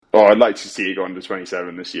Oh, I'd like to see it go under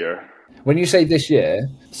 27 this year. When you say this year,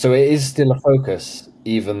 so it is still a focus,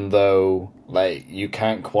 even though like you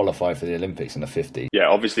can't qualify for the Olympics in the 50. Yeah,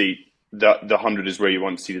 obviously the 100 is where you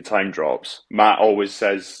want to see the time drops. Matt always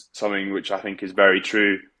says something which I think is very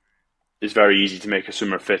true. It's very easy to make a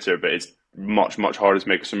swimmer fitter, but it's much, much harder to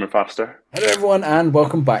make a swimmer faster. Hello, everyone, and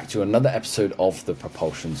welcome back to another episode of the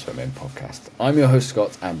Propulsion Swimming Podcast. I'm your host,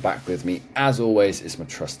 Scott, and back with me, as always, is my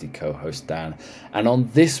trusty co-host, Dan. And on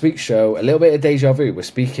this week's show, a little bit of deja vu. We're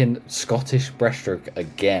speaking Scottish breaststroke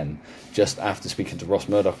again, just after speaking to Ross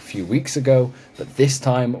Murdoch a few weeks ago. But this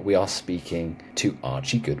time, we are speaking to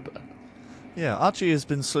Archie Goodburn. Yeah, Archie has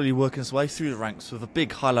been slowly working his way through the ranks with a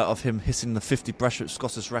big highlight of him hitting the 50 breaststroke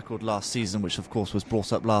Scottish record last season, which of course was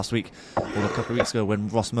brought up last week, or a couple of weeks ago when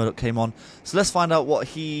Ross Murdoch came on. So let's find out what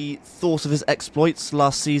he thought of his exploits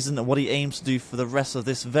last season and what he aims to do for the rest of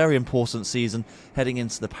this very important season heading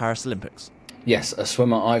into the Paris Olympics. Yes, a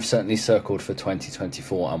swimmer I've certainly circled for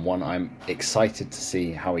 2024 and one I'm excited to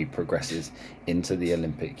see how he progresses into the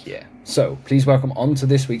Olympic year. So please welcome onto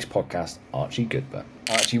this week's podcast, Archie Goodburn.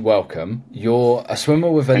 Archie, welcome. You're a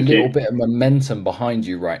swimmer with a little bit of momentum behind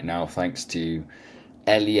you right now, thanks to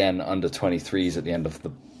LEN under 23s at the end of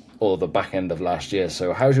the back end of last year.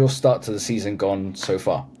 So how's your start to the season gone so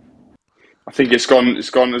far? I think it's gone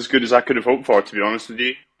as good as I could have hoped for, to be honest with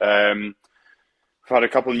you. I've had a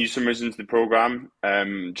couple of new swimmers into the program.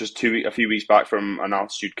 Just a few weeks back from an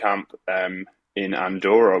altitude camp in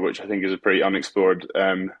Andorra, which I think is a pretty unexplored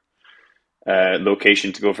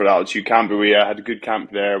location to go for the altitude camp. But we had a good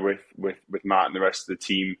camp there with Matt and the rest of the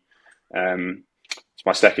team. It's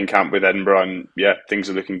my second camp with Edinburgh, and yeah, things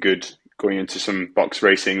are looking good going into some box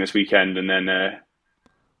racing this weekend, and then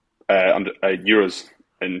Euros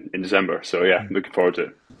in December. So yeah, looking forward to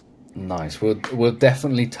it. Nice. We'll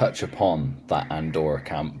definitely touch upon that Andorra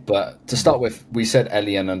camp. But to start with, we said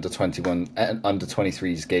LEN under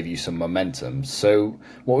 23s gave you some momentum. So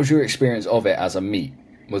what was your experience of it as a meet?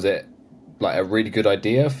 Was it like a really good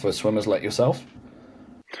idea for swimmers like yourself?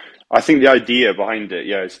 I think the idea behind it,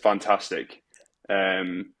 yeah, is fantastic.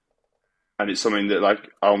 And it's something that like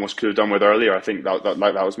I almost could have done with earlier. I think that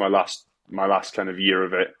was my last kind of year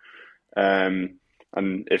of it. And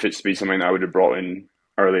if it's to be something that I would have brought in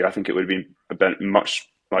early, I think it would have been much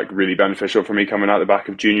really beneficial for me coming out the back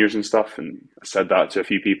of juniors and stuff. And I said that to a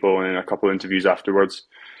few people in a couple of interviews afterwards.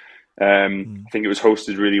 I think it was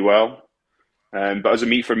hosted really well. But as a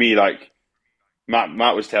meet for me, like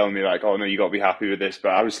Matt was telling me like, oh no, you got to be happy with this. But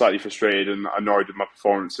I was slightly frustrated and annoyed with my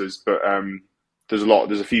performances. But there's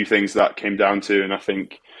a few things that came down to, and I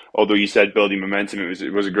think although you said building momentum,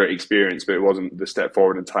 it was a great experience, but it wasn't the step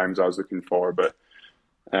forward in times I was looking for. But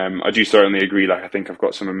I do certainly agree. Like I think I've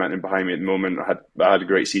got some momentum behind me at the moment. I had a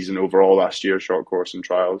great season overall last year, short course and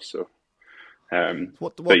trials. So,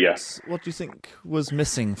 what do you think was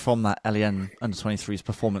missing from that LEN under 23s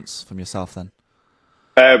performance from yourself then?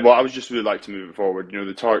 Well, I was just really like to move it forward. You know,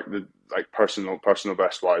 the personal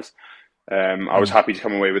best wise. I was happy to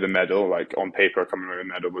come away with a medal. Like on paper, coming away with a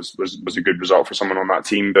medal was a good result for someone on that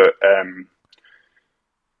team. But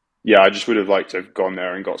yeah, I just would have liked to have gone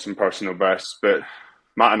there and got some personal bests. But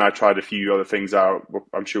Matt and I tried a few other things out.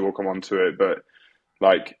 I'm sure we'll come on to it. But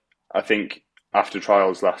like, I think after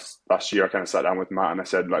trials last year, I kind of sat down with Matt and I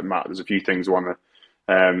said, like, Matt, there's a few things I want to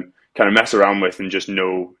kind of mess around with and just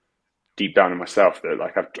know deep down in myself that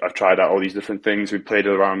like I've tried out all these different things. We played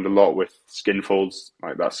around a lot with skin folds.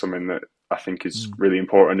 Like that's something that I think is really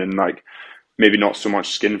important, and like maybe not so much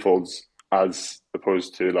skin folds as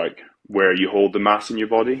opposed to like where you hold the mass in your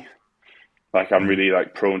body. Like I'm really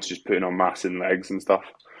like prone to just putting on mass in legs and stuff.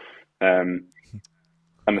 And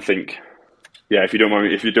I think, yeah, if you don't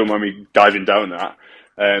mind me diving down that.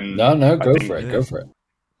 No, go for it.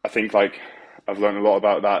 I think like I've learned a lot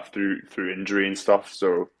about that through injury and stuff.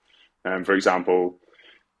 So, for example,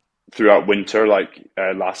 throughout winter, like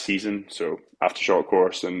last season, so after short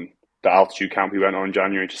course and the altitude camp we went on in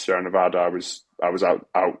January to Sierra Nevada, I was out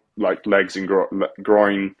like legs and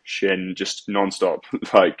groin, shin, just nonstop,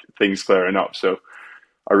 like things flaring up. So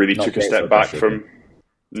I really took a step back from,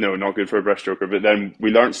 no, not good for a breaststroker. But then we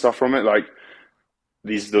learned stuff from it. Like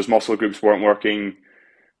those muscle groups weren't working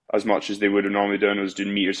as much as they would have normally done. I was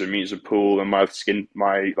doing meters and meters of pull, and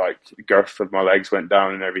my like girth of my legs went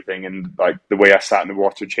down and everything. And like the way I sat in the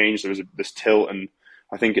water changed. There was this tilt, and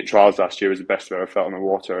I think at trials last year was the best I've ever felt in the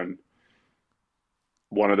water. And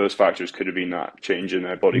one of those factors could have been that change in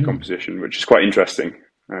body composition, which is quite interesting.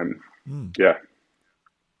 Yeah,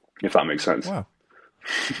 if that makes sense. Wow.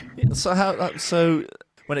 So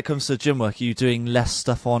when it comes to gym work, are you doing less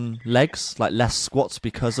stuff on legs, like less squats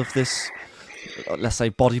because of this, let's say,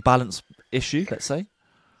 body balance issue, let's say?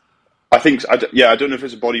 I think, I don't know if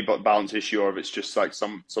it's a body balance issue or if it's just like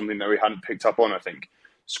something that we hadn't picked up on. I think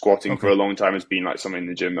squatting for Okay. a long time has been like something in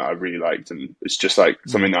the gym that I've really liked, and it's just like Mm.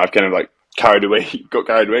 something that I've kind of like got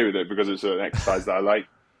carried away with it because it's an exercise that I like.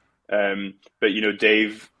 But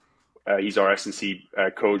Dave, he's our S&C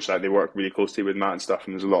coach. Like they work really closely with Matt and stuff,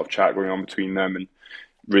 and there's a lot of chat going on between them and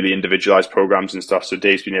really individualized programs and stuff. So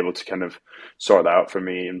Dave's been able to kind of sort that out for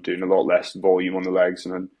me. I'm doing a lot less volume on the legs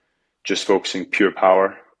and then just focusing pure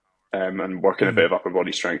power and working a bit Mm. of upper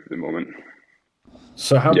body strength at the moment.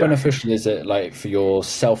 So how Yeah, beneficial is it, like, for your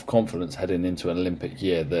self-confidence heading into an Olympic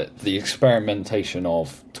year, that the experimentation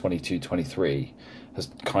of 22-23 has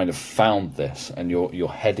kind of found this, and you're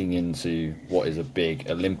heading into what is a big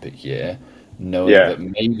Olympic year, knowing yeah, that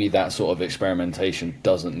maybe that sort of experimentation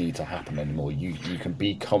doesn't need to happen anymore. You can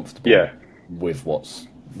be comfortable yeah, with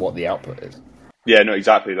what the output is. yeah. No,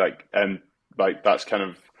 exactly. Like that's kind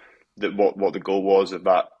of what the goal was of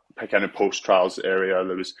that kind of post trials area.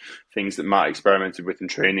 There was things that Matt experimented with in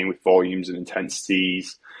training with volumes and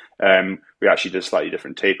intensities. We actually did a slightly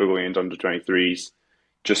different taper going into under 23s,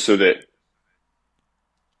 just so that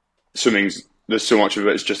swimming's there's so much of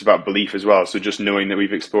it is just about belief as well. So just knowing that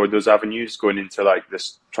we've explored those avenues going into like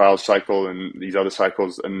this trial cycle and these other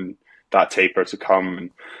cycles and that taper to come and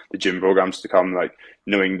the gym programs to come, like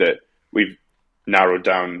knowing that we've narrowed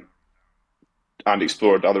down and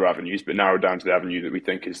explored other avenues, but narrowed down to the avenue that we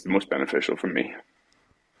think is the most beneficial for me.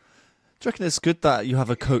 Do you reckon it's good that you have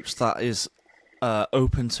a coach that is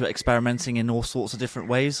open to experimenting in all sorts of different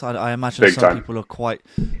ways? I imagine Big time.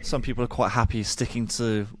 some people are quite happy sticking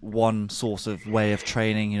to one sort of way of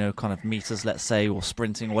training, kind of meters, let's say, or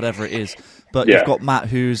sprinting, whatever it is. But you've Yeah. got Matt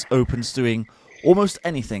who's open to doing almost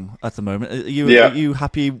anything at the moment. Are Yeah. you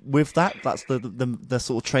happy with that? That's the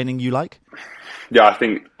sort of training you like? Yeah, I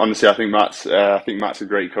think Matt's a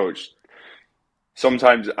great coach.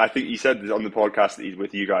 Sometimes I think he said on the podcast that he's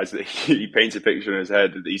with you guys that he paints a picture in his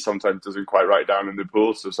head that he sometimes doesn't quite write down in the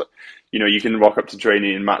pool. So you can rock up to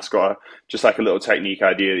training and Matt's got just like a little technique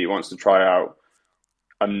idea that he wants to try out.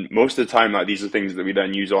 And most of the time, like these are things that we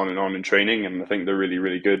then use on and on in training, and I think they're really,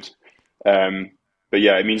 really good. But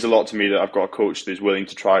yeah, it means a lot to me that I've got a coach that's willing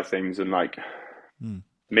to try things and like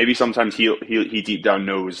maybe sometimes he deep down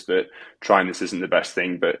knows that trying this isn't the best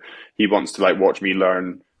thing, but he wants to like watch me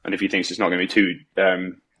learn. And if he thinks it's not going to be too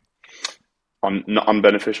not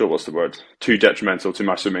unbeneficial, what's the word? Too detrimental to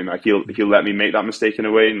my swimming, like he'll let me make that mistake in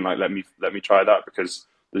a way, and like let me try that because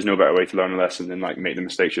there's no better way to learn a lesson than like make the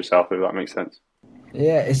mistakes yourself, if that makes sense.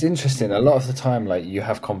 Yeah, it's interesting. A lot of the time, like, you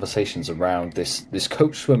have conversations around this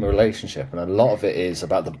coach-swimmer relationship, and a lot of it is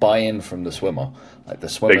about the buy-in from the swimmer. Like, the Big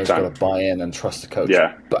swimmer's got time. to buy in and trust the coach.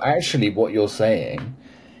 Yeah. But actually, what you're saying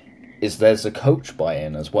is there's a coach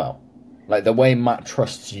buy-in as well. Like, the way Matt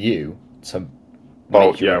trusts you to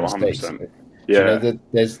Oh make your yeah, own mistakes. 100%. Do you know Yeah. that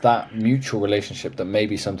there's that mutual relationship that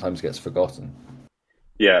maybe sometimes gets forgotten?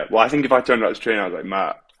 Yeah. Well, I think if I turned out to train, I was like,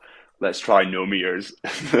 Matt, let's try no meters.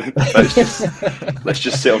 let's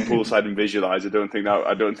just sit on poolside and visualize. I don't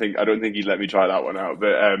think he'd let me try that one out.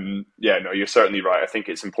 But yeah, no, you're certainly right. I think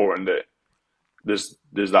it's important that there's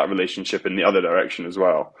that relationship in the other direction as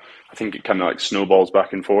well. I think it kind of like snowballs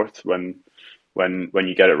back and forth when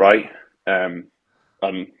you get it right. And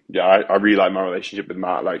yeah, I really like my relationship with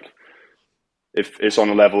Matt. Like if it's on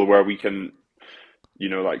a level where we can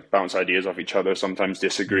like bounce ideas off each other, sometimes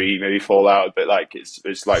disagree, maybe fall out, but like it's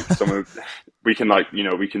like we can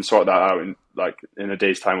we can sort that out and like in a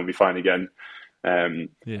day's time we'll be fine again, Yeah.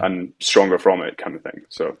 and stronger from it kind of thing.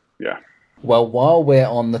 So yeah. Well, while we're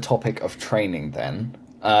on the topic of training, then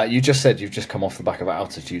you just said you've just come off the back of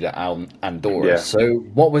altitude at Andorra. Yeah. So,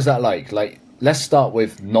 what was that like? Like, let's start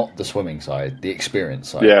with not the swimming side, the experience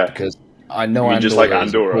side, Yeah. because I I know mean, just like Andorra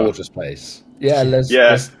is a Andorra. gorgeous place. Yeah, let's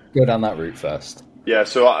Yeah. go down that route first. Yeah.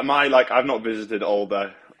 So I've not visited all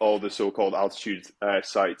the so-called altitude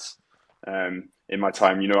sites in my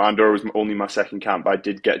time. Andorra was only my second camp, but I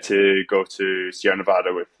did get to go to Sierra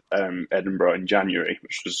Nevada with Edinburgh in January,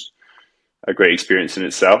 which was a great experience in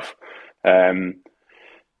itself. Um,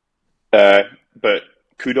 but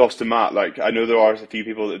kudos to Matt. Like I know there are a few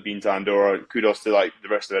people that have been to Andorra. Kudos to like the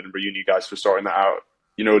rest of Edinburgh Uni guys for sorting that out.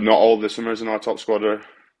 Not all the swimmers in our top squad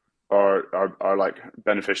are like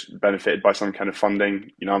benefited by some kind of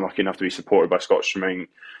funding. I'm lucky enough to be supported by Scottish Swimming,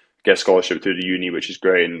 get a scholarship through the uni, which is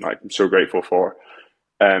great, and like I'm so grateful for.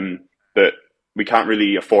 But we can't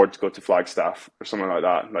really afford to go to Flagstaff or something like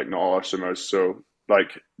that. Like not all our swimmers. So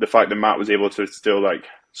like the fact that Matt was able to still like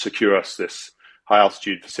secure us this high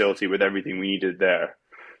altitude facility with everything we needed there,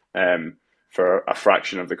 for a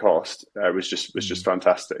fraction of the cost, was just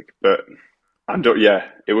fantastic. But Yeah,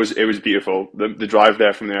 it was beautiful. The drive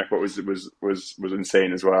there from the airport was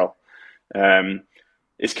insane as well. Um,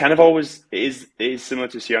 it's kind of always it is similar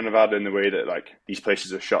to Sierra Nevada in the way that like these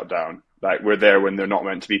places are shut down. Like we're there when they're not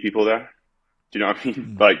meant to be people there. Do you know what I mean?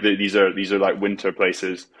 Mm. Like these are like winter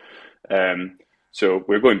places. Um, so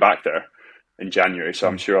we're going back there in January, so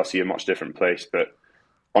I'm Mm. sure I'll see a much different place. But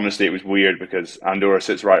honestly, it was weird because Andorra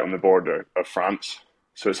sits right on the border of France,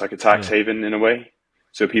 so it's like a tax Yeah. haven in a way.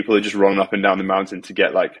 So people are just running up and down the mountain to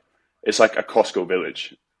get like it's like a Costco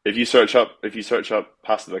village. If you search up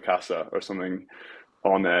Pasta de Casa or something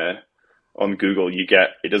on on Google, you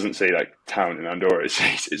get it doesn't say like town in Andorra. It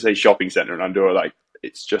says shopping center in Andorra. Like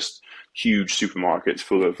it's just huge supermarkets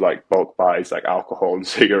full of like bulk buys, like alcohol and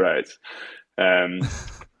cigarettes. Um,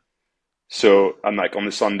 and like on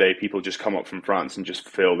the Sunday, people just come up from France and just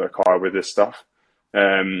fill their car with this stuff.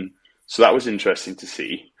 Um, so that was interesting to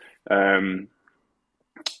see. Um,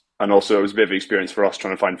 and also, it was a bit of an experience for us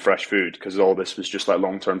trying to find fresh food because all this was just like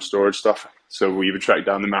long-term storage stuff. So we would trek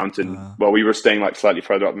down the mountain. Uh, Well, we were staying like slightly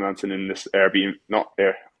further up the mountain in this Airbnb, not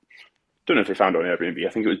Air. Don't know if they found it on Airbnb.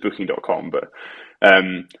 I think it was Booking.com, but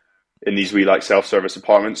um, in these wee like self-service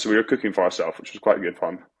apartments. So we were cooking for ourselves, which was quite good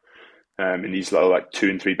fun. In these little like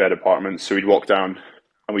 2 and 3 bed apartments. So we'd walk down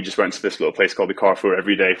and we just went to this little place called the Carrefour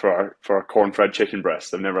every day for our corn-fed chicken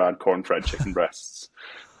breasts. I've never had corn-fed chicken breasts.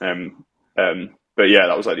 Um, but yeah,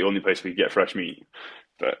 that was like the only place we could get fresh meat.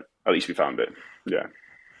 But at least we found it. Yeah.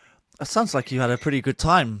 it sounds like you had a pretty good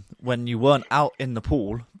time when you weren't out in the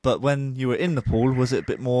pool, but when you were in the pool, was it a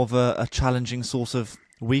bit more of a challenging sort of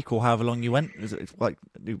week or however long you went? Is it like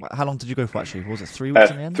how long did you go for actually? Was it 3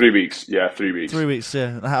 weeks in the end? 3 weeks. Yeah, 3 weeks. 3 weeks, yeah.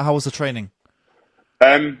 And how was the training?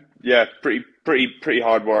 Yeah, pretty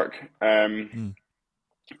hard work. Mm.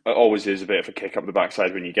 It always is a bit of a kick up the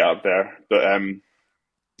backside when you get up there. But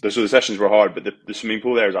the sessions were hard, but the swimming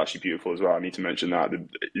pool there is actually beautiful as well. I need to mention that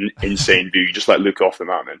the insane view. You just like look off the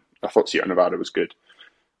mountain. I thought Sierra Nevada was good.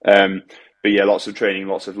 Um, but yeah, lots of training,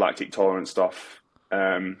 lots of lactic tolerance stuff,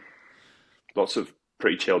 lots of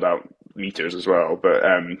pretty chilled out meters as well. But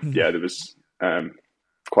Mm. yeah, there was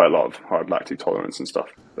quite a lot of hard lactic tolerance and stuff.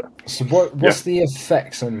 But, So yeah, what's the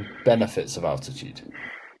effects and benefits of altitude?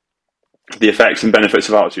 the effects and benefits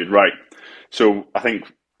of altitude, right? So I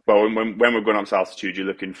think well, when we're going up to altitude, you're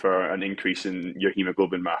looking for an increase in your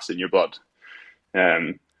hemoglobin mass in your blood.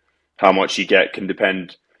 Um, how much you get can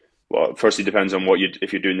depend. Well, firstly, depends on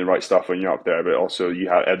if you're doing the right stuff when you're up there, but also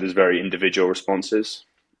there's very individual responses.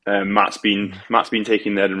 Mm. Matt's been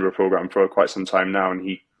taking the Edinburgh program for quite some time now, and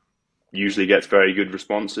he usually gets very good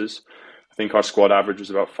responses. I think our squad average was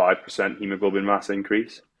about 5% hemoglobin mass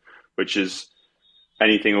increase, which is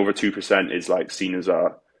anything over 2% is like seen as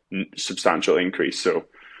a substantial increase. So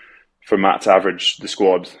for Matt to average the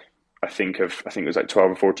squad, I think it was like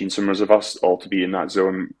 12 or 14 swimmers of us all to be in that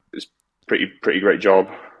zone is pretty great job.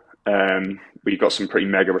 We got some pretty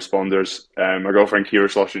mega responders. My girlfriend Kira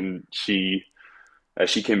Sloshin, she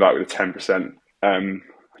came back with a 10%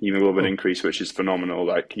 hemoglobin Oh. increase, which is phenomenal.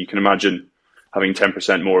 Like you can imagine having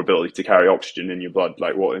 10% more ability to carry oxygen in your blood,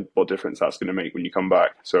 like what difference that's going to make when you come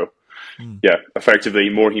back. So Mm. yeah, effectively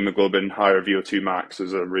more hemoglobin, higher VO2 max.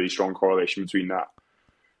 There's a really strong correlation between that.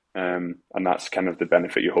 And that's kind of the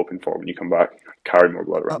benefit you're hoping for when you come back. Carry more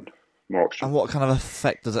blood Uh, around, more oxygen. and what kind of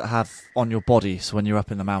effect does it have on your body? So when you're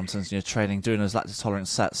up in the mountains and you're training, doing those lactic tolerance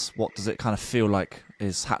sets, what does it kind of feel like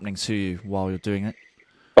is happening to you while you're doing it?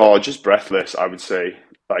 Oh, just breathless, I would say.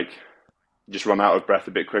 Like, just run out of breath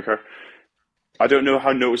a bit quicker. I don't know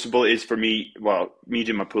how noticeable it is for me. Well, me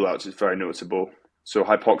doing my pull-outs is very noticeable. So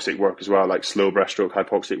hypoxic work as well, like slow breaststroke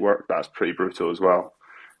hypoxic work, that's pretty brutal as well.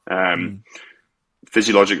 Um, Mm.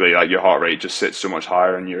 Physiologically, like your heart rate just sits so much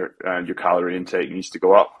higher, and your calorie intake needs to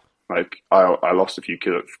go up. Like I lost a few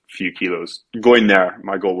kilos going there.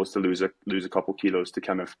 My goal was to lose a couple kilos to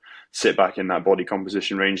kind of sit back in that body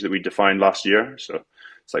composition range that we defined last year. So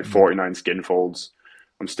it's like Mm. 49 skin folds.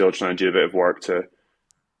 I'm still trying to do a bit of work to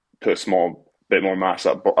put a small bit more mass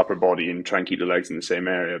upper body and try and keep the legs in the same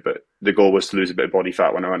area. But the goal was to lose a bit of body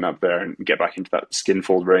fat when I went up there and get back into that skin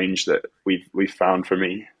fold range that we've found for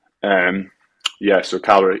me. Yeah, so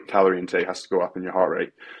calorie intake has to go up and your heart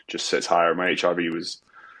rate just sits higher. My HRV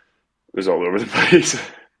was all over the place.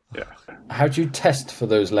 Yeah. How do you test for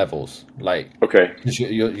those levels? Like, Okay. 'cause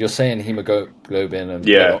you're saying hemoglobin and blood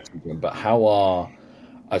Yeah. oxygen, but how are,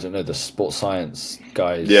 I don't know, the sports science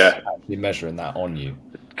guys Yeah. actually measuring that on you?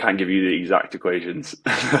 Can't give you the exact equations,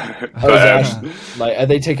 Oh, is it but actually, like, are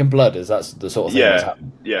they taking blood? Is that the sort of thing that's yeah,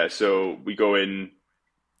 happening? yeah. So we go in,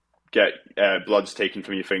 get bloods taken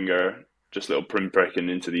from your finger, just little pinpricking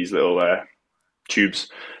into these little tubes,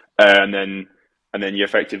 and then and then you're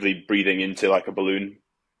effectively breathing into like a balloon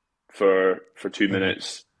for 2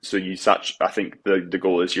 minutes. So I think the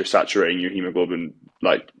goal is you're saturating your hemoglobin,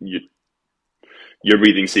 like you're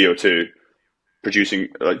breathing CO2,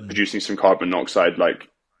 producing some carbon monoxide,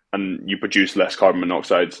 and you produce less carbon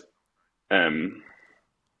monoxide,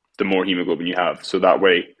 the more hemoglobin you have. So that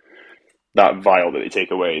way, that vial that they take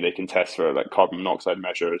away, they can test for like carbon monoxide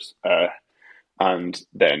measures, and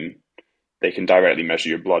then they can directly measure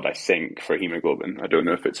your blood, I think, for hemoglobin. I don't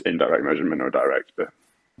know if it's indirect measurement or direct, but.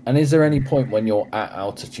 And is there any point when you're at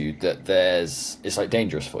altitude that it's like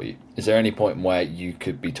dangerous for you? Is there any point where you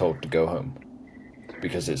could be told to go home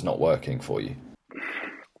because it's not working for you?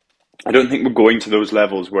 I don't think we're going to those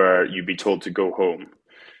levels where you'd be told to go home.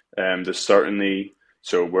 There's certainly,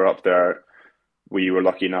 so we're up there. We were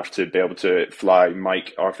lucky enough to be able to fly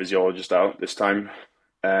Mike, our physiologist, out this time.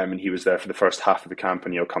 And he was there for the first half of the camp,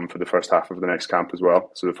 and he'll come for the first half of the next camp as well.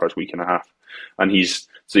 So the first week and a half. And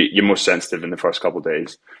so you're most sensitive in the first couple of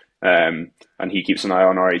days. And he keeps an eye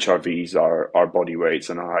on our HRVs, our body weights,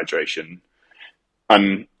 and our hydration.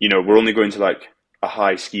 And, we're only going to like a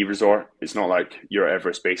high ski resort. It's not like you're at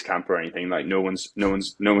Everest base camp or anything. Like no one's going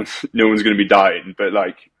to be dying. But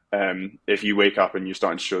like, if you wake up and you're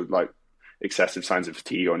starting to show like excessive signs of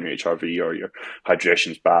fatigue on your HRV or your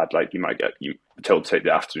hydration's bad, like you might get told to take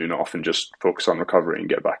the afternoon off and just focus on recovery and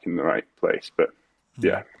get back in the right place. But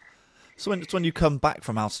yeah. So when you come back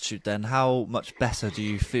from altitude, then how much better do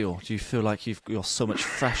you feel? Do you feel like you're so much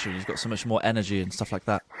fresher, you've got so much more energy and stuff like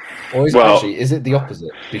that? Or is it the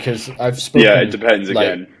opposite? Because I've spoken it depends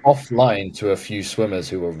again offline to a few swimmers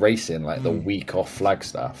who were racing like the week off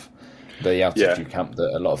Flagstaff, the altitude camp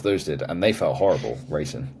that a lot of those did, and they felt horrible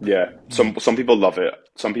racing. Yeah, some people love it.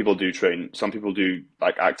 Some people do train. Some people do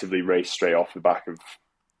like actively race straight off the back of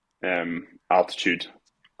altitude.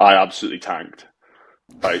 I absolutely tanked.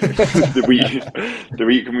 Like the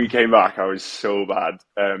week when we came back, I was so bad.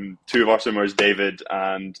 Two of our swimmers, David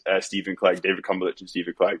and Stephen Clegg, David Cumberlich and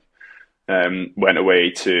Stephen Clegg, went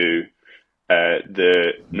away to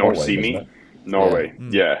the North Sea meet, Norway.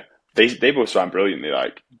 Yeah, they both swam brilliantly.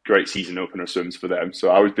 Like great season opener swims for them. So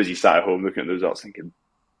I was busy sat at home looking at the results, thinking,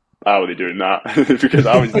 "How are they doing that?" Because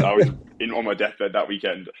I was on my deathbed that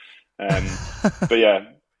weekend. But yeah,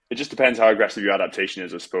 it just depends how aggressive your adaptation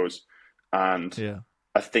is, I suppose. And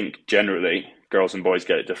I think generally girls and boys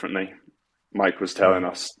get it differently. Mike was telling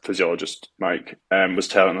us, physiologist Mike, was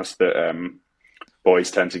telling us that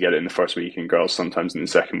boys tend to get it in the first week and girls sometimes in the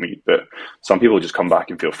second week. But some people just come back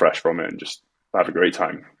and feel fresh from it and just have a great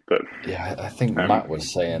time. But yeah, I think Matt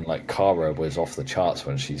was saying like Cara was off the charts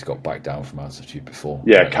when she's got back down from altitude before.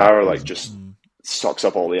 Yeah, Cara just sucks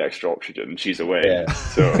up all the extra oxygen. She's away. Yeah.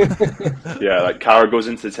 So yeah, like Cara goes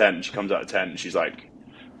into the tent and she comes out of the tent and she's like,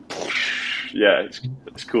 yeah,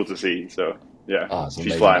 it's cool to see. So yeah,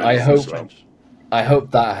 she's flying. I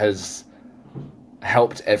hope that has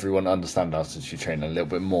helped everyone understand altitude training a little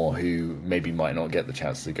bit more who maybe might not get the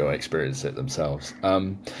chance to go experience it themselves.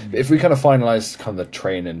 If we kind of finalize kind of the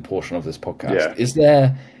training portion of this podcast, is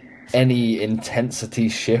there any intensity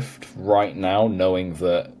shift right now, knowing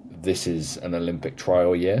that this is an Olympic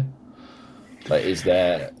trial year? Like, is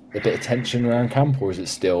there a bit of tension around camp, or is it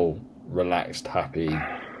still relaxed, happy?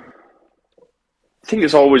 I think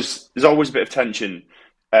there's always a bit of tension,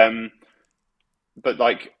 but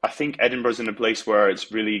like I think Edinburgh's in a place where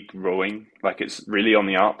it's really growing, like it's really on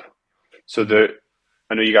the up. So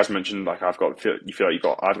I know you guys mentioned like I've got a bit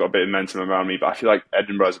of momentum around me, but I feel like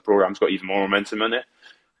Edinburgh as a program's got even more momentum in it.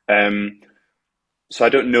 So I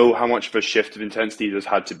don't know how much of a shift of intensity there's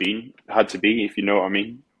had to be, if you know what I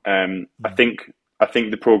mean. I think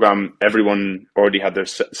the program, everyone already had their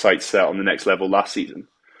sights set on the next level last season.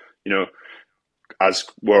 As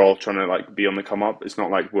we're all trying to like be on the come up, it's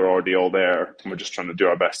not like we're already all there and we're just trying to do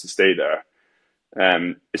our best to stay there.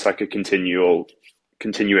 It's like a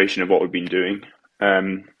continuation of what we've been doing.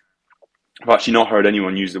 I've actually not heard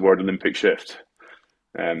anyone use the word Olympic shift.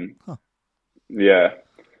 Yeah,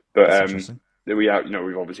 but we've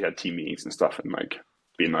obviously had team meetings and stuff and like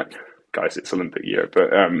being like, guys, it's Olympic year.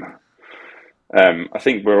 But I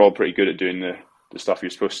think we're all pretty good at doing the stuff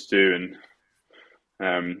you're supposed to do,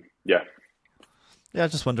 and Yeah, I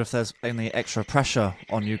just wonder if there's any extra pressure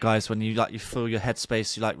on you guys when you fill your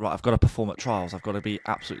headspace. You're like, right, I've got to perform at trials. I've got to be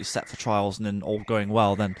absolutely set for trials, and then all going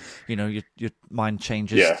well. Then your mind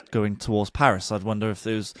changes going towards Paris. I'd wonder if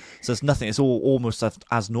there's nothing. It's all almost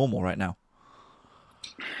as normal right now.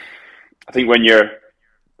 I think when you're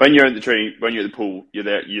at the training, when you're at the pool, you're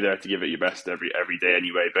there to give it your best every day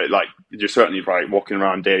anyway. But like you're certainly right walking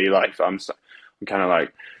around daily life. I'm kind of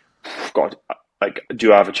like, God. like,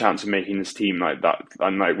 do I have a chance of making this team like that?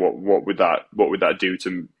 And like, what would that do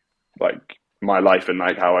to like my life and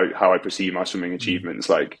like how I perceive my swimming achievements?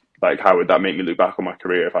 Like how would that make me look back on my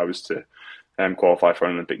career if I was to qualify for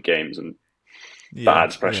an Olympic Games? And that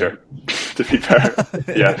adds pressure. To be fair,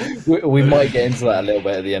 yeah. We might get into that a little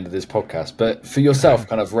bit at the end of this podcast. But for yourself,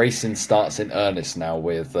 kind of racing starts in earnest now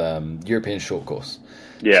with European short course.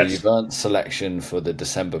 Yes. So you've earned selection for the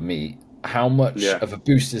December meet. How much of a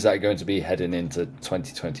boost is that going to be heading into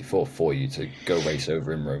 2024 for you to go race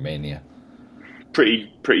over in Romania?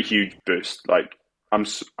 Pretty huge boost. Like I'm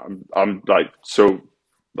like so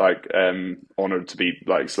like honored to be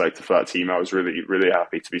like selected for that team. I was really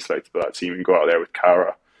happy to be selected for that team and go out there with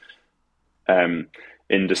Cara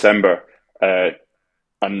in December.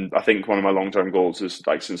 And I think one of my long-term goals is,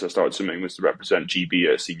 like, since I started swimming, was to represent GB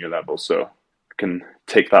at a senior level. So I can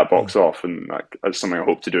take that box off, and like that's something I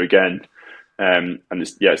hope to do again. And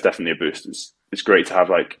it's definitely a boost. It's great to have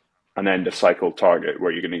like an end of cycle target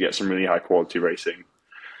where you're going to get some really high quality racing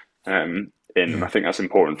in. And I think that's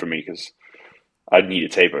important for me because I'd need a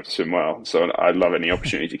taper to swim well. So I'd love any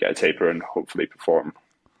opportunity to get a taper and hopefully perform.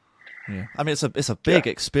 Yeah, I mean it's a big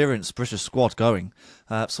experienced British squad going.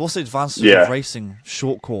 So what's the advantage of racing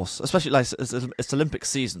short course, especially like it's Olympic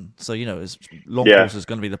season, so you know long course is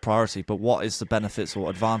going to be the priority. But what is the benefits or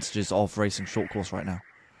advantages of racing short course right now?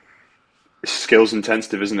 It's skills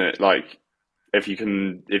intensive, isn't it? Like if you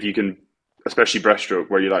can, especially breaststroke,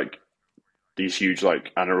 where you like these huge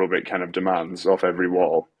like anaerobic kind of demands off every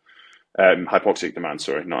wall, hypoxic demands,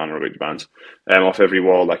 sorry, not anaerobic demands, off every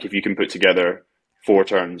wall. Like if you can put together 4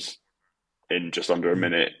 turns in just under a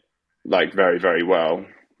minute, like very, very well,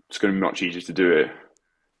 it's going to be much easier to do it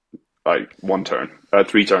like 1 turn,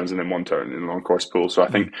 3 turns and then 1 turn in a long course pool. So I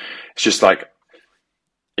think it's just like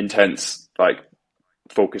intense, like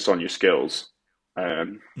focus on your skills.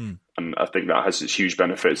 And I think that has its huge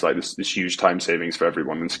benefits, like this huge time savings for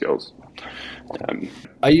everyone in skills.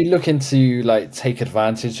 Are you looking to like take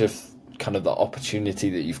advantage of kind of the opportunity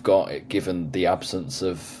that you've got, given the absence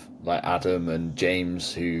of like Adam and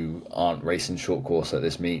James, who aren't racing short course at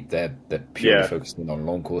this meet? They're purely focusing on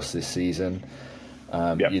long course this season.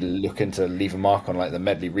 You're looking to leave a mark on like the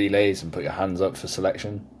medley relays and put your hands up for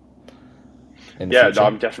selection in the future?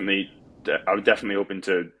 I'm definitely hoping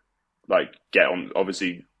to like get on.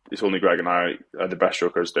 Obviously it's only Greg and I are the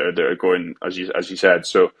breaststrokers that are going, as you said,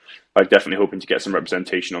 so like definitely hoping to get some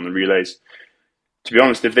representation on the relays. To be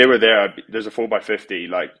honest, if they were there, there's a 4x50.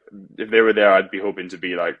 Like, if they were there, I'd be hoping to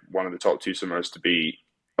be like one of the top 2 swimmers to be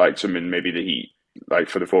like swimming maybe the heat, like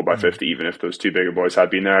for the 4x50. Even if those 2 bigger boys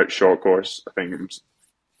had been there at short course, I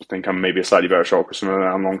think I'm maybe a slightly better short course swimmer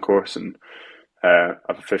than I'm long course, and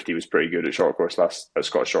a 50 was pretty good at short course at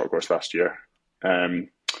Scottish short course last year.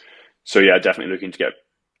 So yeah, definitely looking to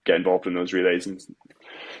get involved in those relays and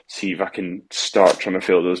see if I can start trying to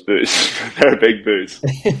fill those boots. They're big boots.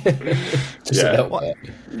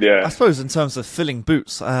 I suppose in terms of filling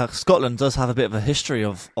boots, Scotland does have a bit of a history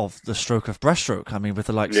of the stroke of breaststroke. I mean, with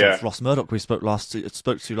the likes of Ross Murdoch we spoke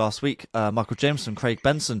to last week, Michael Jameson, Craig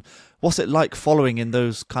Benson. What's it like following in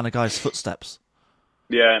those kind of guys' footsteps?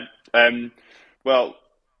 Yeah. Well,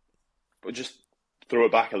 we'll just throw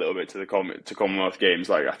it back a little bit to the Commonwealth Games.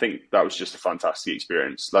 Like, I think that was just a fantastic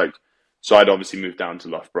experience. Like, so I'd obviously moved down to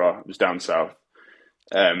Loughborough. I was down south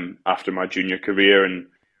after my junior career, and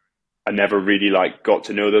I never really like got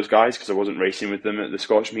to know those guys because I wasn't racing with them at the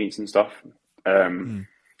Scotch meets and stuff.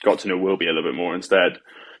 Got to know Wilby a little bit more instead.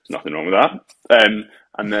 There's nothing wrong with that.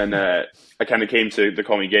 And then I kind of came to the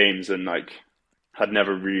Commie Games and like had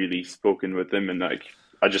never really spoken with them, and like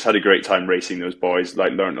I just had a great time racing those boys.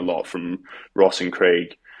 Like, learned a lot from Ross and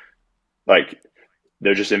Craig. Like,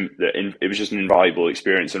 they're just it was just an invaluable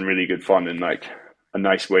experience and really good fun, and like a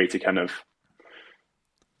nice way to kind of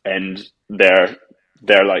end their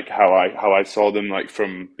like how I saw them, like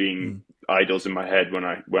from being idols in my head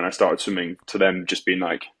when I started swimming to them just being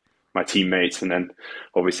like my teammates, and then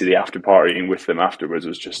obviously the after partying with them afterwards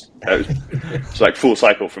was just it's like full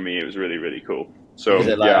cycle for me. It was really, really cool. So is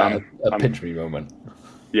it like a pinch me moment?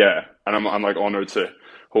 Yeah, and I'm like honoured to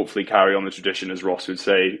hopefully carry on the tradition, as Ross would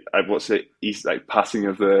say. He's like passing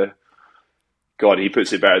of the... God, he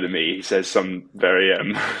puts it better than me. He says some very...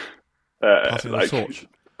 passing like, the torch.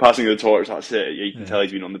 Passing the torch, that's it. You can tell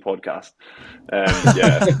he's been on the podcast. No,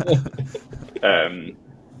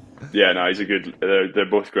 he's a good... They're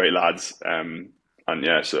both great lads. And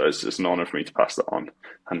yeah, so it's an honour for me to pass that on.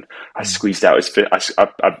 And I squeezed out his fit.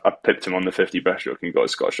 I pipped him on the 50 breaststroke and got a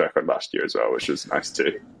Scottish record last year as well, which was nice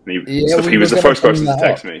too. He was the first person to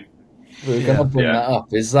text me. We were going to bring that up.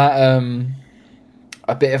 Is that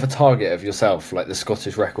a bit of a target of yourself, like the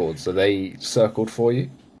Scottish records? Are they circled for you?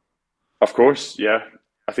 Of course, yeah,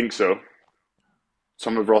 I think so.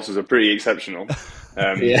 Some of Ross's are pretty exceptional.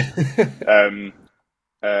 Um, Yeah. um,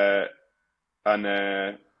 uh,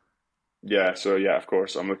 and yeah, so yeah, of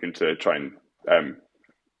course, I'm looking to try and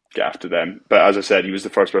get after them. But as I said, he was the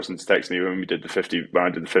first person to text me when we did the 50 when I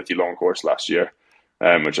did the 50 long course last year,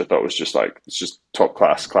 which I thought was just like it's just top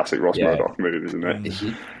class, classic Ross Yeah. Murdoch move, isn't it?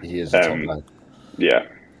 He is a top man. Yeah.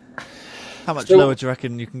 How much So- lower do you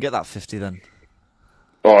reckon you can get that 50 then?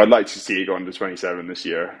 Oh, I'd like to see it go under 27 this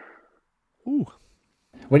year. Ooh.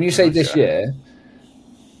 When you say this year,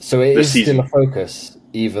 so it This is season. still a focus,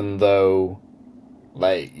 even though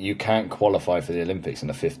like you can't qualify for the Olympics in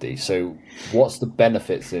a 50. So what's the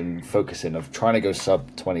benefits in focusing of trying to go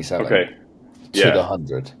sub 27 Okay. to Yeah. the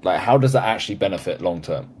 100? Like, how does that actually benefit long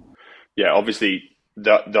term? Yeah, obviously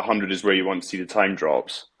the 100 is where you want to see the time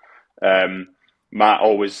drops. Matt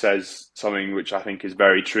always says something which I think is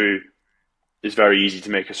very true. It's very easy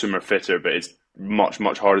to make a swimmer fitter, but it's much,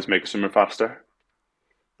 much harder to make a swimmer faster.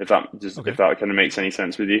 If that kind of makes any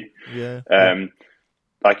sense with you. Yeah.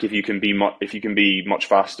 Like if you can be much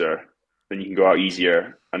faster, then you can go out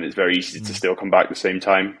easier, and it's very easy to still come back at the same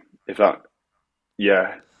time.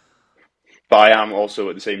 Yeah. But I am also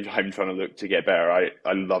at the same time trying to look to get better.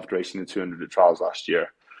 I loved racing the 200 at trials last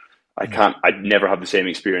year. I'd never have the same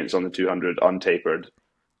experience on the 200 untapered.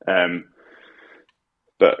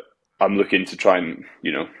 But I'm looking to try and,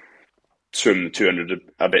 swim the 200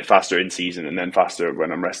 a bit faster in season and then faster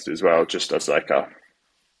when I'm rested as well, just as like a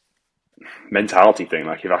mentality thing.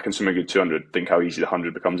 Like if I can swim a good 200, think how easy the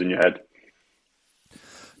 100 becomes in your head.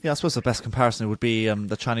 Yeah, I suppose the best comparison would be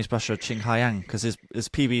the Chinese brusher Qing Haiyang, because his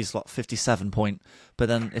PB is like 57 point, but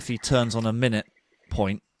then if he turns on a minute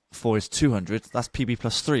point for his 200, that's PB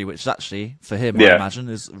plus 3, which is actually, for him, I imagine,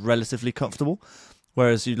 is relatively comfortable.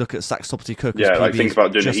 Whereas you look at Saxtopity Cook, Yeah, PB like think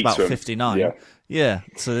about doing just a heat about swim. 59. Yeah,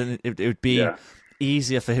 so then it would be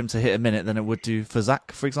easier for him to hit a minute than it would do for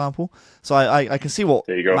Zach, for example. So I can see what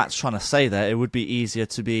Matt's trying to say there. It would be easier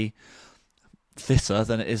to be fitter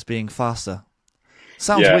than it is being faster.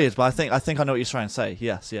 Sounds weird, but I think I know what you're trying to say.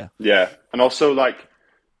 Yes, yeah. Yeah, and also like,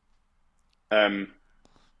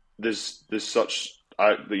 there's such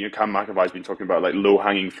Cam McAvoy's been talking about like low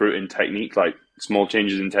hanging fruit in technique, like small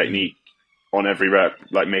changes in technique on every rep,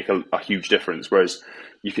 like make a huge difference. Whereas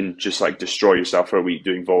you can just like destroy yourself for a week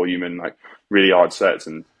doing volume and like really hard sets,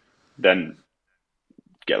 and then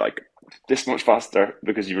get like this much faster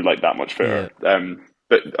because you were like that much fitter. Yeah.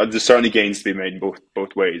 But there's certainly gains to be made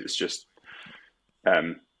both ways. It's just,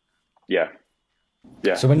 yeah.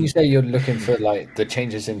 So when you say you're looking for like the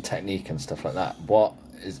changes in technique and stuff like that,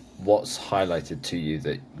 what's highlighted to you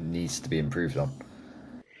that needs to be improved on?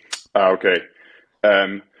 Okay.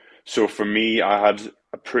 So for me, I had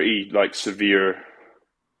a pretty like severe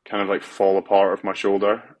kind of like fall apart of my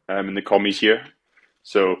shoulder in the commies here.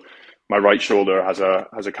 So my right shoulder has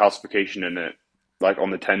a calcification in it, like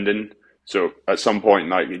on the tendon. So at some point,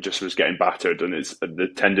 like it just was getting battered, and the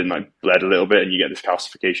tendon like bled a little bit, and you get this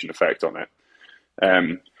calcification effect on it.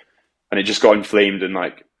 And it just got inflamed and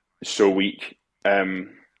like so weak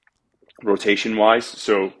rotation wise.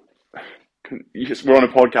 So we're on a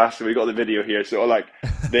podcast, so we got the video here. So like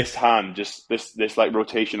this hand, just this like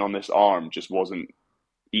rotation on this arm just wasn't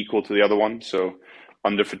equal to the other one. So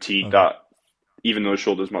under fatigue, that even though the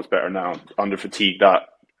shoulder's much better now, under fatigue that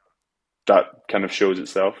kind of shows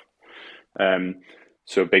itself.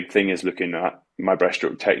 So a big thing is looking at my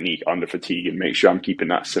breaststroke technique under fatigue and make sure I'm keeping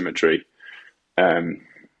that symmetry.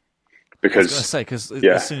 Because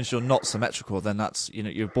as soon as you're not symmetrical, then that's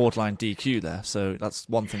you're borderline DQ there. So that's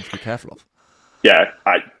one thing to be careful of. Yeah,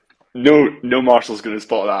 no marshal's going to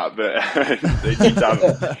spot that,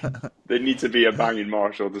 but they need to be a banging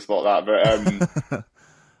marshal to spot that.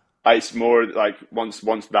 But it's more like once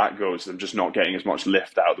that goes, I'm just not getting as much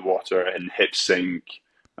lift out of the water, and hips sink,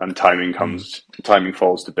 and timing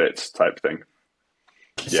falls to bits type thing.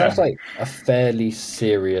 It sounds like a fairly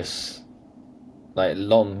serious, like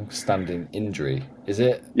long-standing injury. Is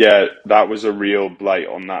it? Yeah, that was a real blight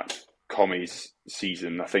on that commies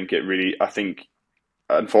season. I think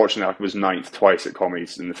unfortunately I was ninth twice at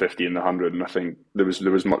commies in the 50 and the 100, and I think there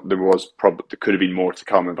could have been more to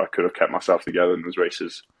come if I could have kept myself together in those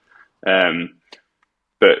races.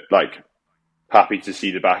 But like happy to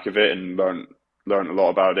see the back of it and learn a lot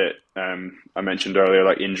about it. I mentioned earlier,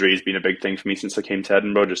 like injury has been a big thing for me since I came to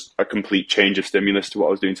Edinburgh. Just a complete change of stimulus to what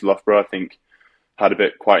I was doing to Loughborough, I think had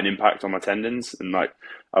quite an impact on my tendons, and like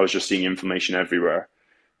I was just seeing inflammation everywhere.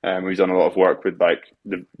 We've done a lot of work with like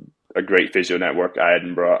a great physio network at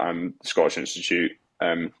Edinburgh and the Scottish Institute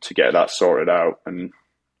to get that sorted out, and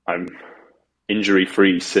I'm injury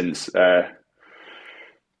free since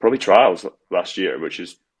probably trials last year, which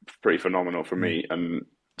is pretty phenomenal for me, and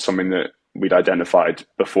something that we'd identified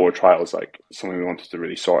before trials, like something we wanted to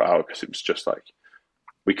really sort out, because it was just like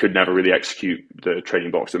we could never really execute the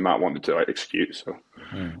training blocks that Matt wanted to execute. So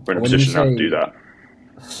we're in a position now to do that.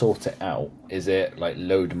 Sort it out. Is it like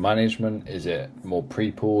load management? Is it more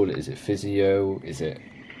pre-pool? Is it physio? Is it,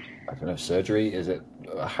 I don't know, surgery? Is it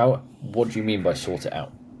how? What do you mean by sort it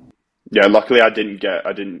out? Yeah, luckily I didn't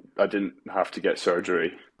have to get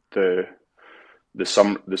surgery. The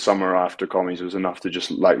summer after commies was enough to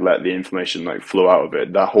just like let the inflammation like flow out of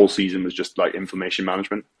it. That whole season was just like inflammation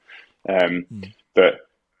management. But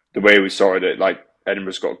the way we sorted it, like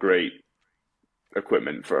Edinburgh's got great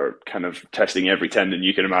equipment for kind of testing every tendon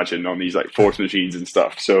you can imagine on these like force machines and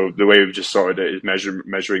stuff. So the way we've just sorted it is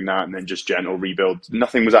measuring that and then just gentle rebuild.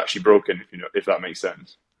 Nothing was actually broken, if that makes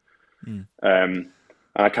sense. And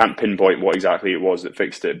I can't pinpoint what exactly it was that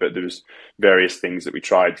fixed it, but there was various things that we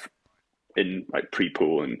tried in like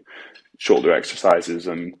pre-pool and shoulder exercises,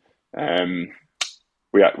 and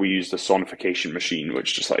we used a sonification machine,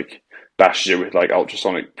 which just like bashes it with like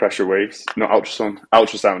ultrasonic pressure waves, not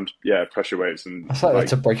ultrasound, pressure waves, and I thought like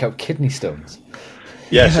to break out kidney stones.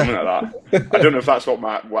 Yeah, something like that. I don't know if that's what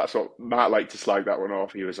Matt liked to slag that one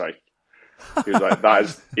off. He was like,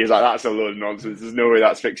 that's a load of nonsense. There's no way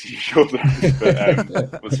that's fixing your shoulder.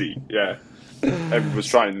 But we'll see. Yeah, everyone was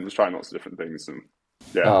trying lots of different things, and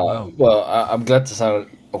yeah. Well, I'm glad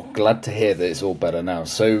to hear that it's all better now.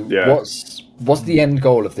 So, what's the end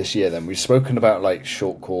goal of this year then? We've spoken about like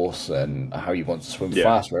short course and how you want to swim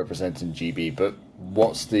fast representing GB, but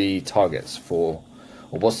what's the targets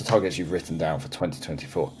you've written down for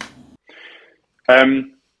 2024?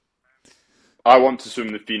 I want to swim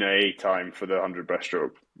the FINA A time for the 100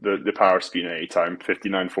 breaststroke, the Paris FINA A time,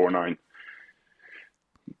 59.49.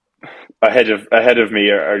 Ahead of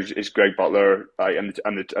me is Greg Butler, and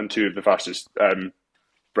two of the fastest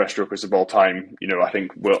breaststrokers of all time. I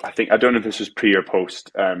think I don't know if this was pre or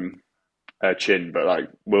post Chin, but like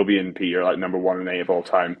Wilby and P are like number 1 and A of all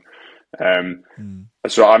time.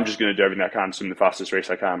 So I'm just going to do everything I can to swim the fastest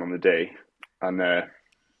race I can on the day, and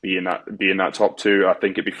be in that top 2. I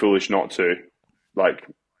think it'd be foolish not to. Like,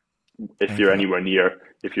 if you're anywhere near,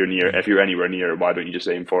 why don't you just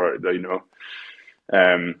aim for it?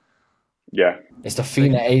 Yeah. Is the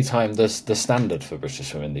FINA A time the standard for British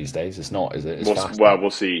swimming these days? It's not, is it? We'll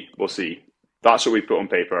see. That's what we put on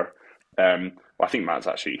paper. I think Matt's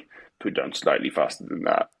actually put down slightly faster than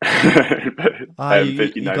that.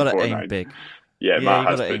 You got to aim big. Yeah, Matt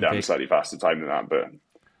has put down a slightly faster time than that, but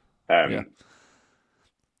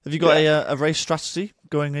have you got a race strategy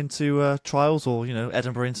going into trials or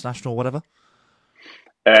Edinburgh International or whatever?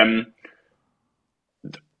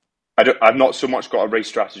 I've not so much got a race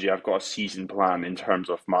strategy. I've got a season plan in terms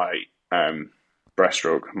of my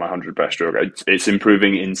breaststroke, my 100 breaststroke. It's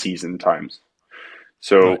improving in season times.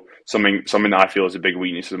 So something that I feel is a big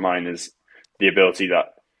weakness of mine is the ability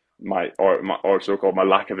that or so-called my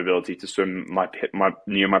lack of ability to swim my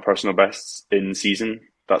near my personal bests in season.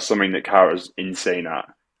 That's something that Cara's insane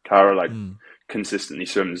at. Cara consistently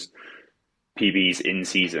swims PBs in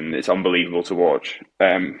season. It's unbelievable to watch.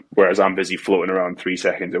 Whereas I'm busy floating around 3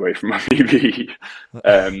 seconds away from my PB.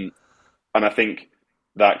 And I think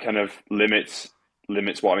that kind of limits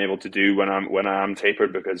what I'm able to do when I am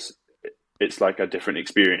tapered, because it's like a different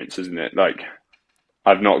experience, isn't it? Like,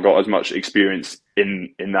 I've not got as much experience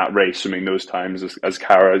in that race swimming those times as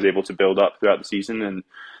Cara is able to build up throughout the season,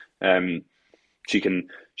 and she can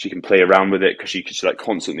play around with it because she's like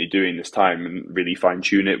constantly doing this time and really fine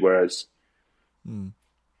tune it. Whereas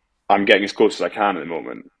I'm getting as close as I can at the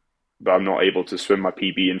moment, but I'm not able to swim my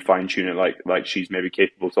PB and fine tune it like she's maybe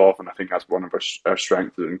capable of. And I think that's one of her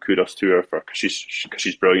strengths, and kudos to her because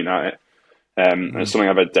she's brilliant at it. And it's something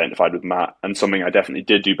I've identified with Matt, and something I definitely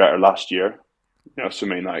did do better last year.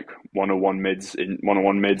 Swimming like 101 mids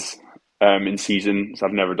in season. So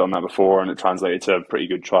I've never done that before, and it translated to pretty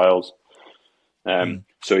good trials.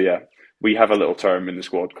 So yeah, we have a little term in the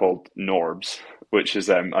squad called NORBs, which is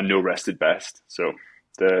a no rested best. So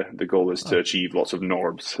the goal is to achieve lots of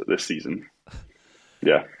NORBs this season.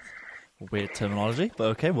 Yeah. Weird terminology, but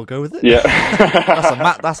okay, we'll go with it. Yeah.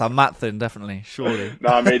 That's a Matt thing, definitely, surely. No,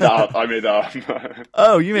 I made that up.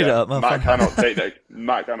 Oh, you made it up. Matt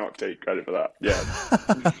cannot take credit for that. Yeah.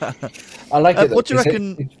 I like it. What do you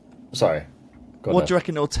reckon? Sorry. What do you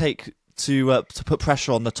reckon it'll take to put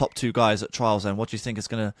pressure on the top 2 guys at trials? Then, what do you think is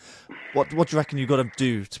gonna? What do you reckon you've got to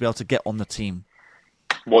do to be able to get on the team?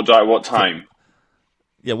 What time?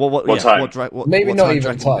 Yeah. What time? Maybe what not time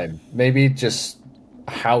even time. Maybe just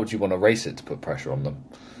how do you want to race it to put pressure on them?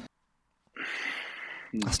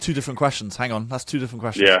 That's two different questions. Hang on, that's two different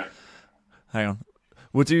questions. Yeah. Hang on.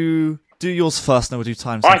 We'll do yours first, and then we'll do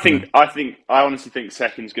time. I honestly think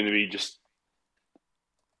second's going to be just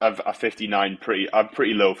a 59. A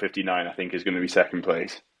pretty low 59. I think is going to be second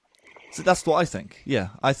place. So that's what I think. Yeah,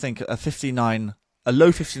 I think a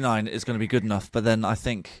low 59 is going to be good enough. But then I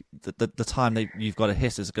think that the time that you've got to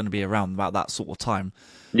hit is going to be around about that sort of time.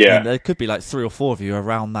 Yeah, and there could be like 3 or 4 of you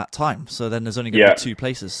around that time. So then there's only going to be 2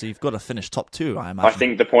 places. So you've got to finish top 2. I imagine. I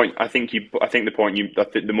think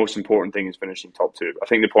the most important thing is finishing top 2. I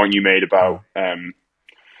think the point you made about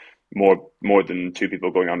more than 2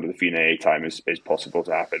 people going under the FINA time is possible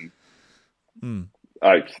to happen.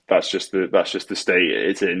 Like that's just the state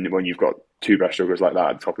it's in when you've got 2 breaststrokers like that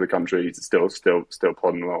at the top of the country. It's still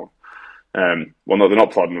plodding along. Well, no, they're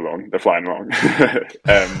not plodding along; they're flying along.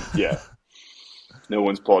 Yeah, no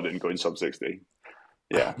one's plodding going sub 60.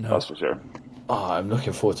 Yeah, no. That's for sure. Oh, I'm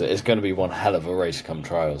looking forward to it. It's going to be one hell of a race come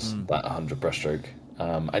trials. That 100 breaststroke.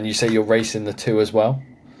 And you say you're racing the 2 as well?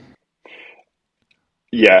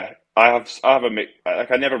 Yeah, I have a mix.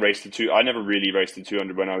 Like I never raced the 2. I never really raced the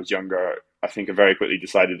 200 when I was younger. I think I very quickly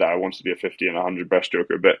decided that I wanted to be a 50 and 100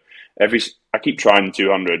 breaststroker. But I keep trying the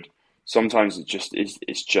 200. Sometimes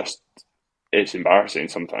it's embarrassing.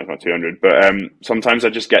 Sometimes my 200, but sometimes I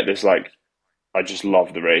just get this like I just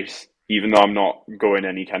love the race, even though I'm not going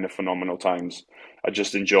any kind of phenomenal times. I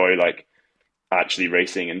just enjoy like actually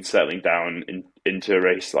racing and settling down into a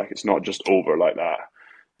race. Like it's not just over like that.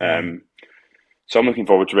 So I'm looking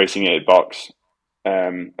forward to racing it at Bucks.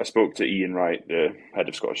 I spoke to Ian Wright, the head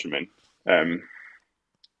of Scottish Swimming,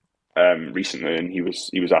 recently, and he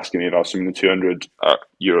was asking me about some of the 200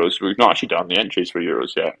 Euros. We've not actually done the entries for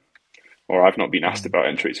Euros yet, or I've not been asked about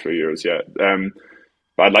entries for Euros yet.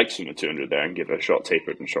 But I'd like to swim the 200 there and give it a shot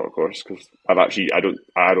tapered and short course because I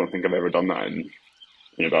don't think I've ever done that in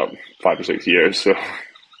about 5 or 6 years. So,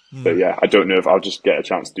 but yeah, I don't know if I'll just get a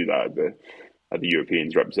chance to do that at the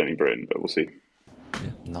Europeans representing Britain, but we'll see.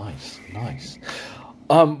 Nice.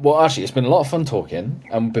 Well, actually, it's been a lot of fun talking.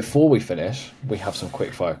 And before we finish, we have some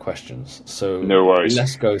quick fire questions. So no worries.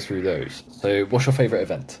 Let's go through those. So, what's your favourite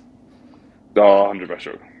event? 100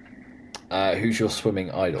 breaststroke. Who's your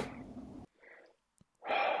swimming idol?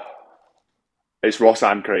 It's Ross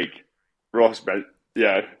and Craig. Ross Benson.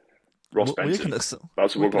 That's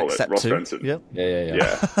what we'll call it. Ross Benson. Yep.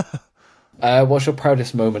 Yeah. What's your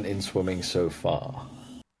proudest moment in swimming so far?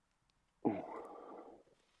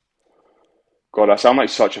 God, I sound like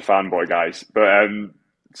such a fanboy, guys. But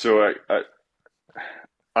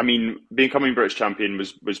I mean, becoming British champion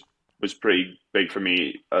was pretty big for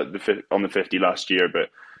me on the 50 last year. But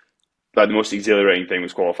like the most exhilarating thing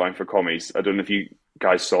was qualifying for commies. I don't know if you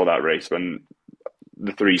guys saw that race when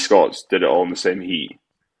the 3 Scots did it all in the same heat.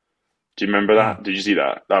 Do you remember that? Did you see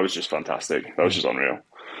that? That was just fantastic. That was just unreal.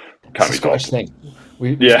 It's a Scottish thing.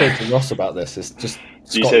 We spoke to Ross about this. It's just Scotland.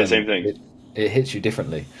 Do you say the same thing? It hits you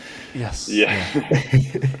differently. Yes. Yeah.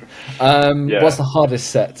 What's the hardest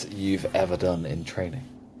set you've ever done in training?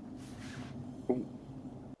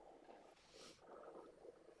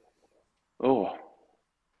 Oh.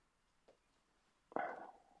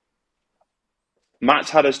 Matt's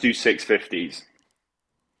had us do 650s.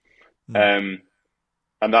 And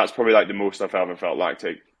that's probably like the most I've ever felt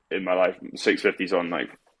lactic in my life. 650s on like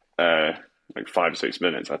 5 or 6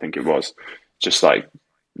 minutes, I think it was. Just like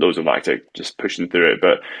loads of lactic, just pushing through it.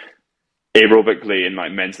 But aerobically and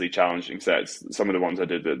like mentally challenging sets, some of the ones I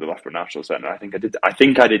did at the Loughborough National Centre, I think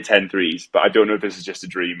I did 10 threes, but I don't know if this is just a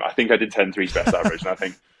dream. I think I did 10 threes best average, and I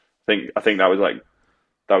think that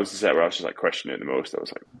was the set where I was just like questioning it the most. I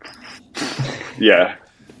was like, yeah,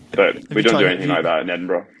 but we don't do anything like that in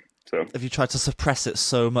Edinburgh. So have you tried to suppress it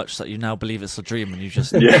so much that you now believe it's a dream and you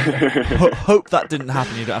just hope that didn't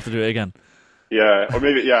happen? You don't have to do it again. Yeah, or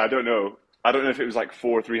maybe I don't know. I don't know if it was like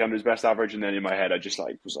 4 300s best average, and then in my head I just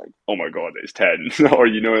like was like, oh my god, it's 10, or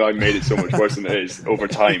I made it so much worse than it is over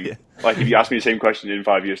time. Yeah. Like if you ask me the same question in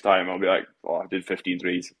 5 years' time, I'll be like, oh, I did 15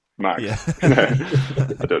 threes max. Yeah.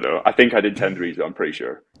 I don't know. I think I did 10 threes, but I'm pretty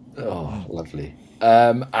sure. Oh, lovely.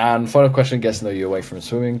 And final question: gets to know you away from a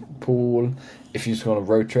swimming pool. If you just go on a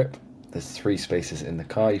road trip, there's 3 spaces in the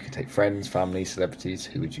car. You can take friends, family, celebrities.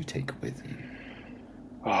 Who would you take with you?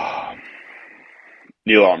 Oh,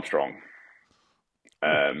 Neil Armstrong.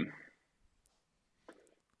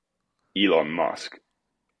 Elon Musk.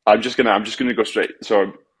 I'm just gonna go straight.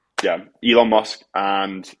 So yeah, Elon Musk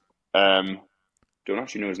and don't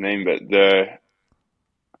actually know his name, but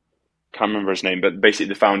can't remember his name, but basically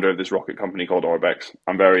the founder of this rocket company called Orbex.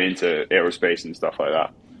 I'm very into aerospace and stuff like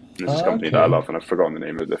that. And this is a company that I love, and I've forgotten the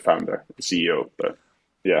name of the founder, the CEO. But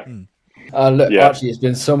yeah, Look, Yeah. Archie, it's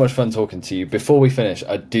been so much fun talking to you. Before we finish,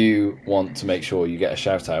 I do want to make sure you get a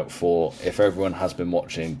shout out for, if everyone has been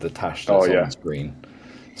watching, the Tash that's on the screen.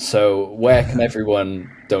 So where can everyone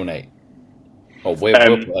donate? Or we'll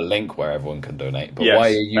put a link where everyone can donate. But why are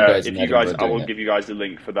Yes, you guys in if you Edinburgh guys, I doing will it? give you guys the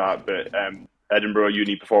link for that. But Edinburgh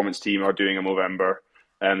Uni Performance Team are doing in November,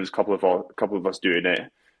 and there's a couple of us doing it.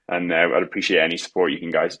 And I'd appreciate any support you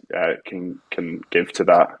can give to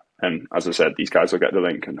that. And as I said, these guys will get the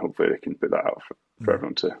link, and hopefully they can put that out for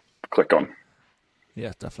everyone to click on.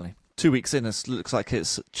 Yeah, definitely. 2 weeks in, it looks like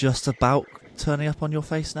it's just about turning up on your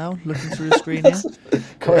face now, looking through the screen here.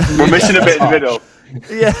 We're missing a bit in the middle.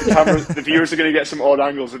 Yeah. The viewers are going to get some odd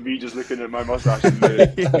angles of me just looking at my mustache in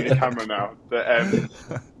the camera now. But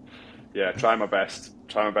yeah, try my best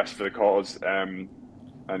for the cause.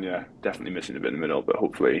 And yeah, definitely missing a bit in the middle, but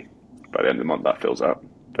hopefully by the end of the month that fills out.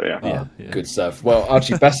 But yeah. Good stuff. Well,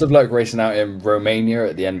 Archie, best of luck racing out in Romania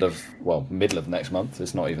at the middle of next month.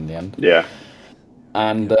 It's not even the end. Yeah.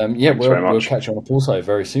 And we'll catch you on the poolside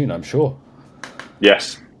very soon, I'm sure.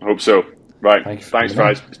 Yes, I hope so. Right. Thanks,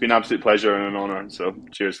 guys. It's been an absolute pleasure and an honour. So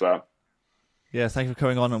cheers for that. Yeah, thank you for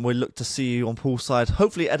coming on, and we'll look to see you on poolside.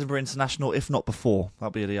 Hopefully Edinburgh International, if not before.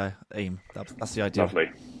 That'll be the aim. That's the idea. Lovely.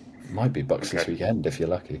 Might be Bucks this weekend if you're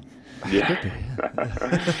lucky. Yeah.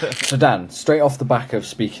 So Dan, straight off the back of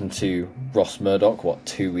speaking to Ross Murdoch,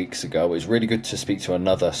 2 weeks ago, it was really good to speak to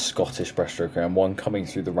another Scottish breaststroker, and one coming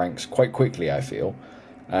through the ranks quite quickly, I feel,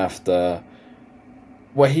 after,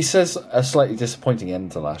 he says a slightly disappointing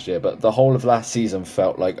end to last year, but the whole of last season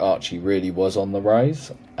felt like Archie really was on the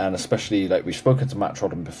rise, and especially, like we've spoken to Matt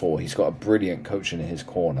Trodden before, he's got a brilliant coach in his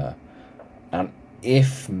corner, and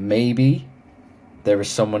if maybe there is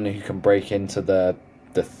someone who can break into the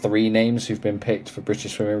three names who've been picked for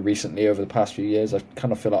British swimming recently over the past few years, I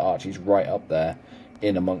kind of feel like Archie's right up there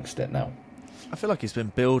in amongst it now. I feel like he's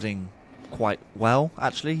been building quite well,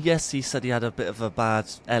 actually. Yes, he said he had a bit of a bad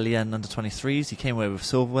LEN under-23s. He came away with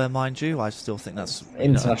silverware, mind you. I still think that's a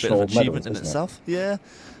bit of an achievement in itself. Yeah.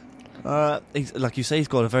 Like you say, he's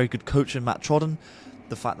got a very good coach in Matt Trodden.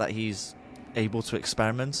 The fact that he's able to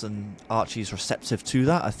experiment and Archie's receptive to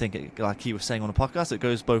that, I think, like he was saying on the podcast, it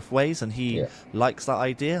goes both ways, and he likes that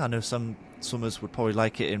idea. I know some swimmers would probably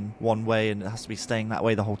like it in one way and it has to be staying that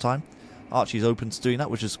way the whole time. Archie's open to doing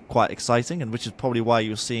that, which is quite exciting, and which is probably why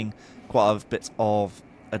you're seeing quite a bit of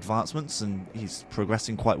advancements, and he's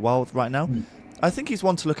progressing quite well right now. I think he's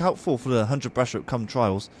one to look out for the 100 breaststroke come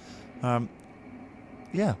trials.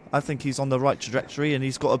 Yeah, I think he's on the right trajectory, and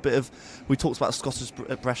he's got a bit of. We talked about Scottish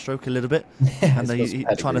breaststroke a little bit, and he's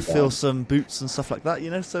trying to fill some boots and stuff like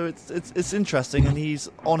that. So it's interesting, and he's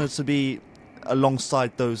honoured to be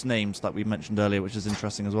alongside those names that we mentioned earlier, which is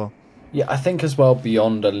interesting as well. Yeah, I think as well,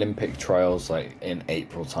 beyond Olympic trials, like in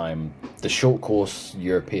April time, the short course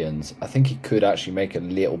Europeans, I think he could actually make a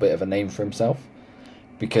little bit of a name for himself,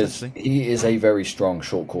 because he is a very strong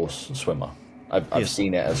short course swimmer. I've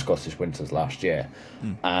seen it at Scottish Winters last year,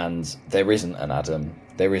 and there isn't an Adam,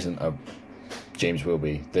 there isn't a James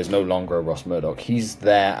Wilby, there's no longer a Ross Murdoch. He's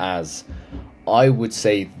there as, I would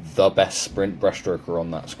say, the best sprint breaststroker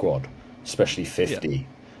on that squad, especially 50.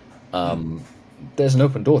 There's an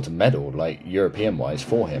open door to medal, like European-wise,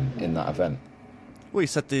 for him in that event. Well, he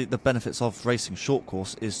said the benefits of racing short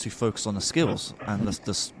course is to focus on the skills, and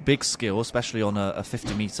the big skill, especially on a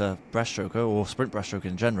 50-metre breaststroker or sprint breaststroker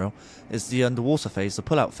in general, is the underwater phase, the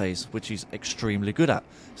pull-out phase, which he's extremely good at.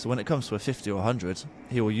 So when it comes to a 50 or 100,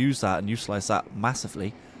 he will use that and utilise that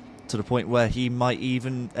massively, to the point where he might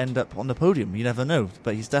even end up on the podium. You never know,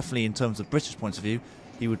 but he's definitely, in terms of British point of view,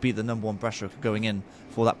 he would be the number one breaststroker going in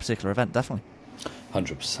for that particular event, definitely.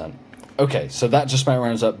 100%. Okay, so that just about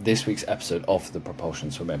rounds up this week's episode of the Propulsion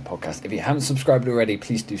Swimming Podcast. If you haven't subscribed already,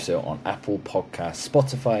 please do so on Apple Podcasts,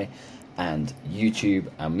 Spotify, and YouTube.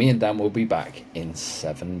 And me and Dan will be back in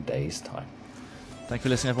 7 days' time. Thank you for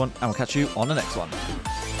listening, everyone, and we'll catch you on the next one.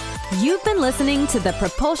 You've been listening to the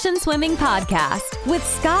Propulsion Swimming Podcast with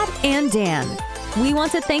Scott and Dan. We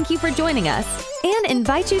want to thank you for joining us and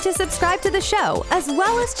invite you to subscribe to the show, as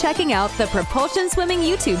well as checking out the Propulsion Swimming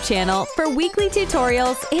YouTube channel for weekly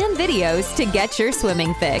tutorials and videos to get your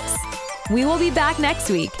swimming fix. We will be back next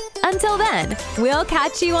week. Until then, we'll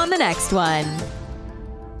catch you on the next one.